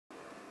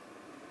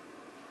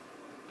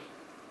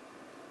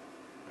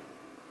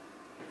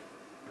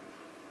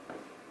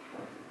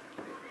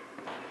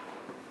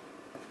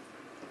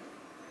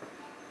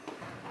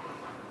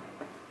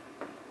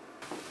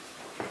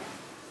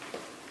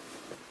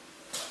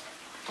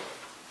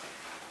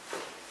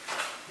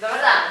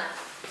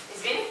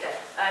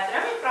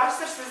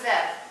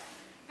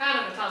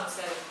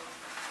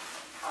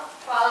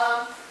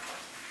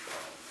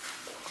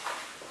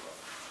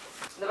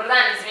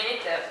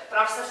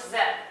Profesor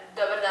Сезер.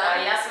 Dobar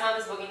dan. Ja sam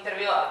ovde zbog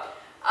intervjua.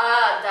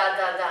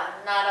 Da,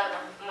 naravno.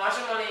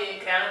 Možemo li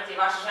krenuti?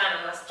 Vaša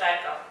žena nas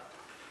čeka.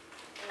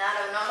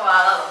 Naravno.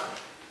 Hvala vam.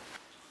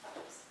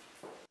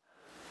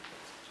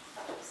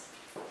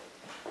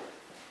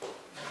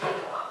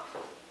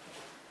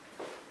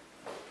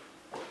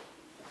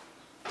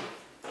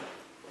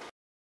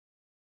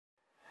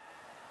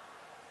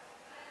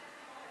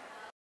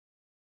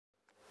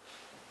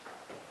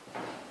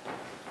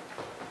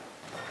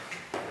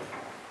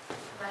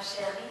 Ma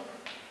chérie.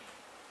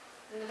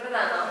 Dobar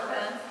dan,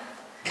 opet.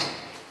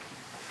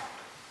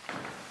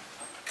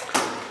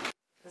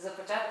 Za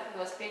početak da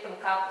vas pitam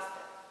kako ste?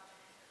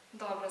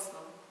 Dobro smo.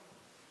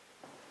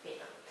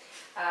 Fino.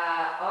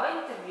 Ovaj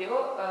intervju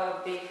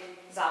bih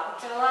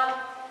započela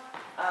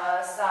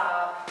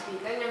sa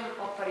pitanjem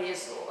o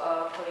Parizu.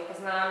 Koliko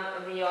znam,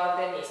 vi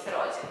ovde niste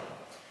rođeni.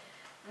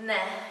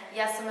 Ne,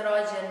 ja sam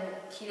rođen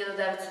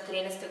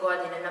 1913.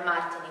 godine na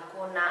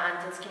Martiniku, na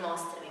Antilskim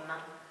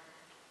ostrvima.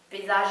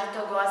 Pejzaži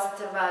tog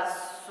ostrva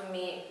su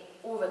mi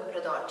uvek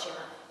pred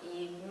očima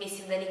i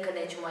mislim da nikad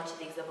neću moći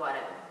da ih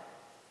zaboravim.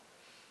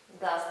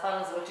 Da,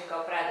 stvarno zvuči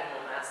kao predivno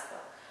mesto.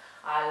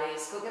 Ali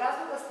s kog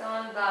razloga ste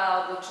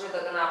onda odlučili da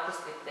ga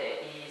napustite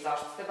i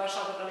zašto ste baš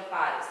odabrali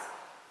Pariz?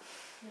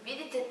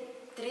 Vidite,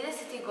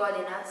 30.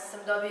 godina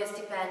sam dobio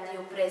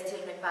stipendiju u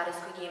prestižnoj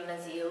parijskoj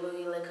gimnaziji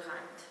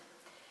Louis-le-Grand.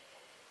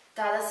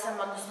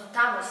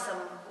 Tamo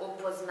sam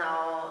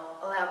upoznao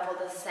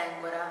Leopolda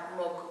Sengora,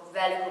 mog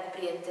velikog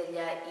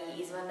prijatelja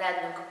i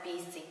izvanrednog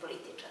pisca i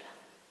političara.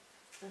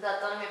 Da,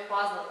 to nam je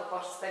poznato,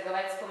 pošto ste ga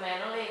već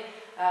spomenuli.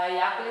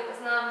 Ja koliko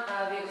znam,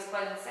 vi,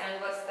 gospodin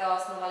Sengor, ste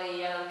osnovali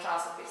jedan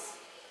časopis.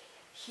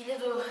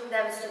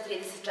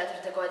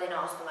 1934. godine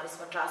osnovali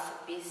smo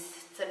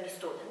časopis Crni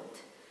student.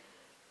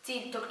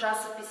 Cilj tog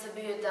časopisa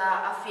bio je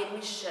da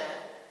afirmiše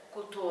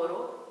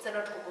kulturu,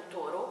 crnočku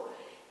kulturu,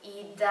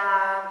 i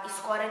da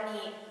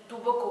iskoreni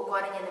duboko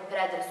ukorenjene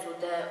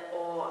predrasude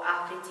o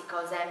Africi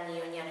kao zemlji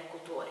i o njenoj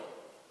kulturi.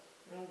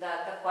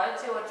 Da,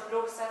 takođe, uoči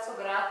Drugog svetskog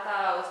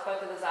rata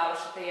uspete da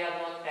završite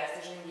jednu od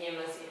prestižnih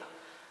gimnazija.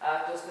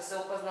 Tu ste se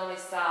upoznali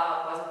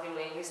sa poznatim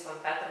lingvistom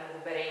Petrom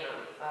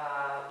Guberinom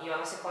i on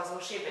vas je pozvao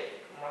u Šibenik.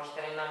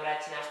 Možete li nam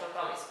reći nešto o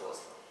tom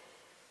iskustvu?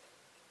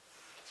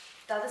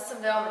 Tada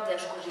sam veoma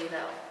teško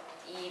živeo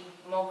i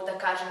mogu da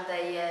kažem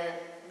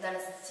da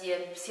nas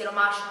je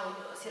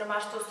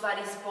siromaštvo u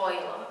stvari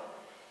spojilo.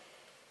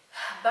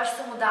 Baš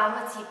sam u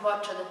Dalmaciji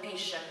počeo da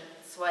pišem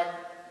svoje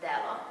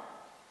delo,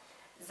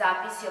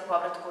 Zapisi o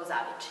povratku u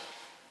Zavičaj.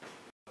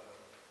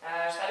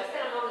 Šta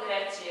biste nam mogli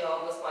reći o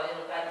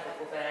gospodinu Petru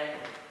Guberenu?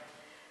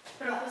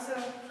 Profesor,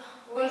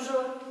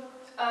 bonjour.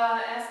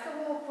 Est-ce que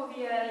vous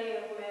pourriez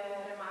lire mes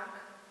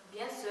remarques?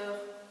 Bien sûr.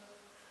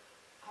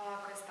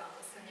 Ovako je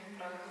stalno sa njim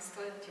program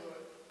studiju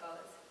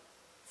dolazi.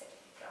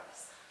 Cenjeni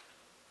profesor.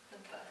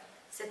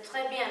 C'est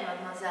très bien,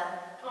 mademoiselle.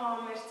 Oh,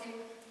 merci.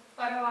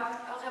 Au revoir.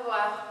 Au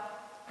revoir.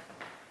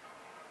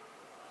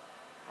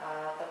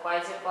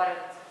 Takođe, pored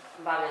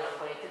bavljena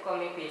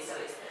politikom i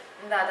pisali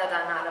ste. Da,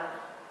 naravno.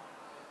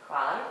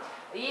 Hvala.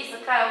 I za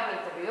kraj ovog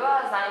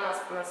intervjua zanima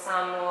nas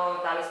samo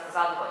da li ste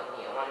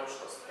zadovoljni onim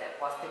što ste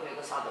postigli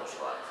do sada u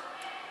životu.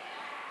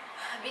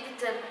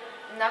 Vidite,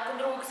 nakon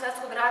Drugog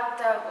svetskog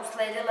rata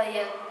usledila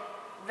je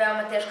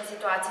veoma teška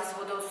situacija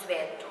svuda u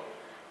svetu,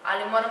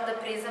 ali moram da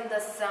priznam da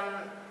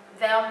sam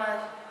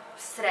veoma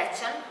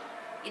srećan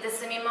i da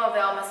sam imao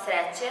veoma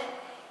sreće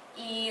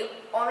i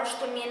ono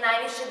što mi je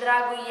najviše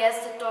drago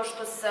jeste to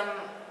što sam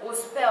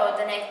uspeo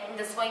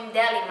da svojim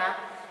delima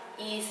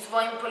i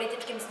svojim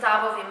političkim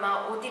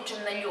stavovima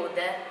utičem na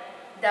ljude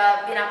da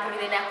bi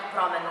napravili neku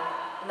promenu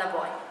na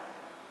bolje.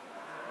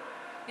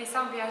 I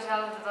samo bih ja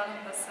želela da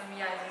dodam da sam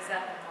ja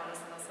izuzetno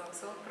ponosna na svog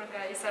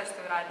supruga i sve što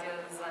je uradio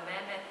za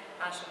mene,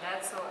 našu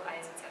decu, a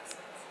i za cijel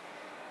svet.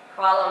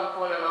 Hvala vam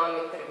puno na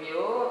ovom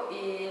intervjuu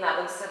i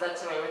nadam se da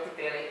ćemo imati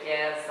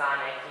prilike za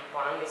neki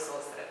ponovni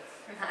susret.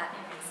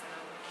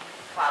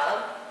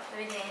 Hvala.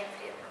 Doviđenja,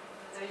 prijatno.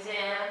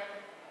 Doviđenja.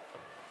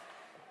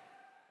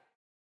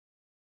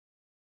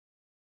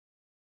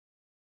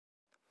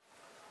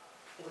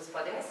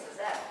 Gospodine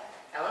Sezer,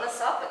 evo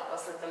nas opet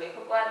posle toliko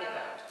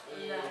godina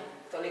i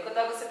toliko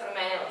toga se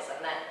promenilo,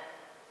 zar ne?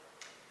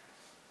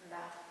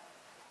 Da.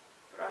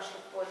 Prošli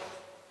put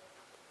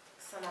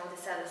sam ovde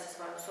sedela sa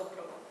svojom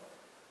suprugom,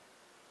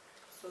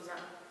 Suzan.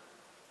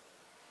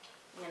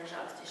 Nje,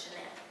 nažalost, više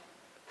nema.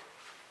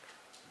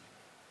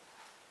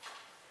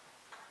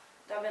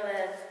 Dobila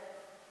je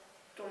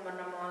tumor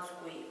na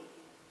mozgu i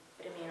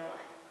preminula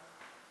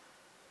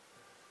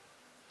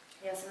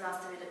je. Ja sam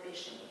nastavila da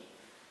pišem i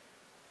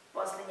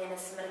posle njene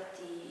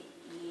smrti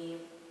i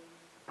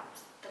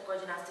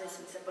takođe nastavila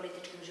sam sa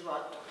političkim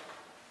životom.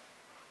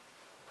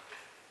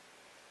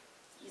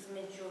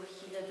 Između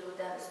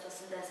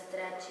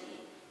 1983. i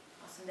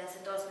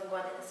 1988.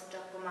 godine sam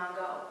čak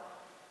pomagao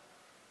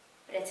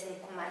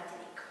predsjedniku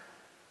Martinika.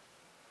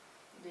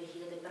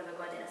 2001.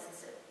 godine sam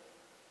se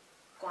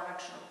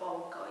konačno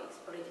povukao iz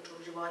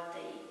političkog života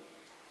i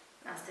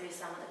nastavio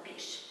samo da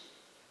pišem.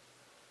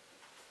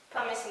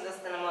 Pa mislim da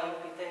ste nam ovim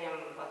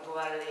pitanjem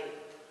odgovarali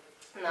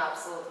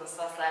apsolutno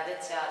sva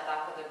sledeća,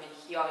 tako da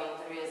bih i ovaj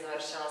intervju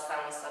završila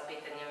samo sa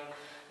pitanjem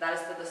da li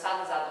ste do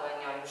sada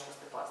zadovoljni onim što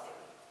ste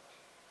postigli?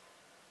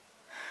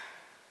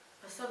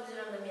 Pa s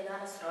obzirom da mi je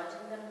danas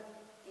rođendan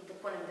i da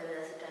punim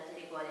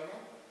 94 godine,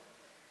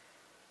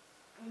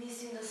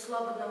 mislim da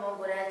slobodno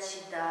mogu reći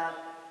da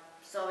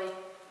za ovaj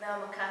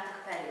veoma kratak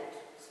period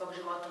svog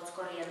života od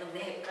skoro jednog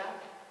veka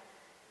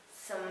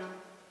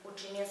sam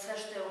učinio sve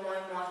što je u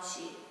mojoj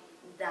moći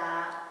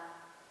da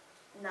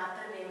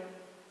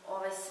napravim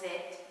ovaj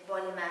svet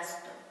boljim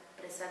mestom,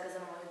 pre svega za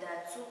moju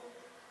decu,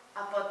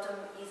 a potom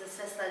i za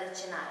sve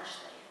sledeće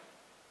naraštaje.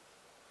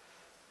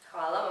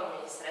 Hvala vam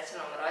i srećan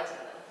vam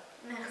rođendan.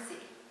 Merci.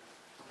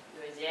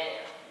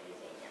 Doviđenja.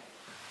 Doviđenja.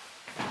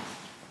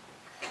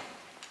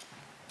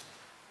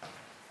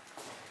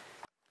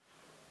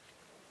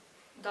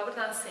 Dobar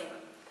dan svima.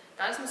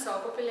 Danas smo se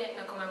okupili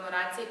na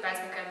komemoraciji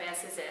pesnika Eme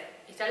Sezera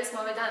i htjeli smo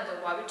ovaj dan da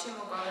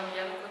uobičimo govorom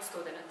jednog od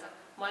studenta.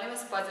 Molim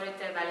vas,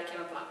 pozdravite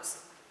velikim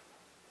aplauzom.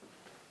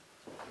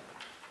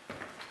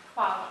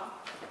 Hvala.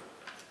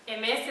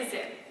 Eme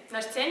Sezer,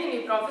 naš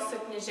cenjeni profesor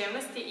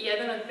književnosti i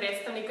jedan od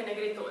predstavnika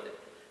negritude.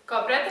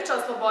 Kao preteča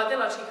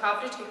oslobodilačkih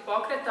afričkih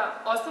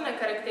pokreta, osnovne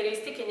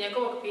karakteristike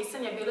njegovog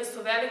pisanja bile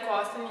su veliko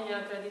oslanjanje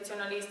na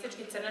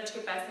tradicionalistički crnački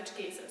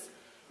pesnički izraz.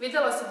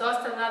 Videlo se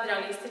dosta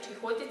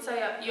nadrealističkih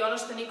uticaja i ono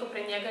što niko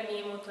pre njega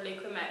nije imao u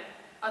tolikoj meri,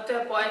 a to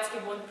je poetski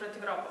bunt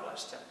protiv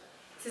robovlašća.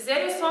 Sezer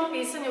je u svom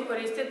pisanju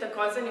koristio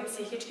takozvani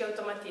psihički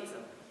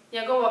automatizam.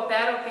 Njegovo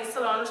pero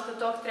opisalo ono što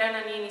tog trena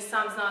nije ni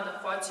sam znao da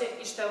hoće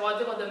i što je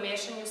vodilo do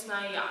mešanju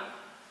sna i jana,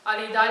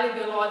 ali i dalje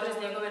bilo odraz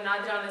njegove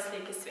nadrealne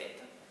slike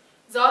sveta.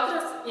 Za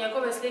odraz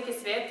njegove slike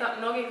sveta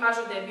mnogi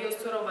kažu da je bio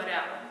surovo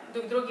realan,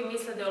 dok drugi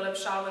misle da je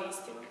ulepšavao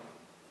istinu.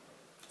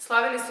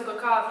 Slavili su ga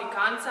kao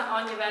Afrikanca, a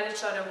on je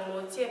veličao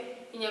revolucije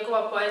i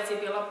njegova poezija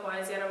je bila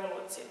poezija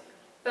revolucije.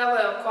 Pevao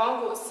je o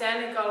Kongu,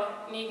 Senegalu,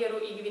 Nigeru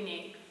i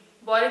Gvineji.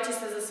 Boreći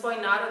se za svoj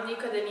narod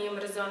nikada nije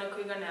mrzeo one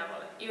koji ga ne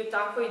vole i u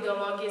takvoj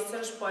ideologiji je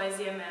srž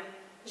poezije Mem.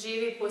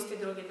 Živi i pusti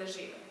drugi da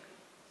žive.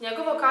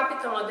 Njegovo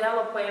kapitalno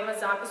delo poema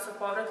Zapis o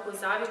povratku u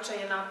Zavičaj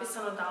je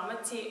napisano u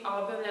Dalmaciji,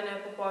 a objavljeno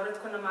je po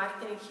povratku na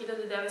Martinik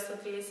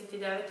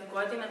 1939.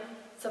 godine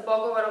sa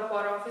pogovorom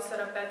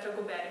profesora Petra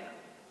Guberina.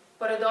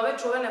 Pored ove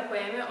čuvene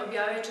poeme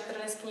objavio je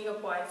 14 knjiga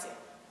poezije,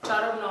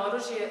 Čarobno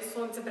oružje,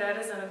 Sunce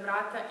prerezanog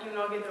vrata i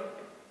mnoge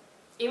druge.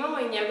 Imamo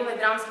i njegove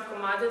dramske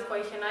komade, od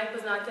kojih je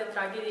najpoznatija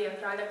tragedija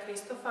Kralja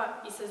Kristofa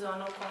i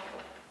Sezona u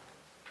Kongu.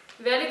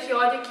 Veliki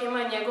odjek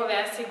ima njegov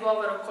esej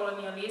Govor o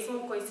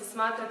kolonijalizmu, koji se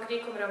smatra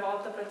krikom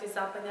revolta protiv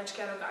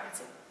zapadnjačke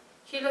arogancije.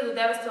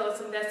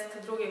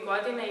 1982.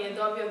 godine je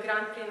dobio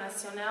Grand Prix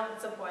National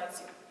za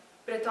poeziju.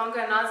 Pre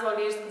toga je nazvao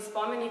lirskim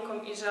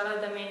spomenikom i želeo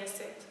da menja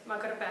svet,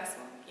 makar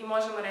pesmom, i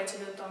možemo reći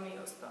da je u tome i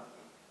uspeo.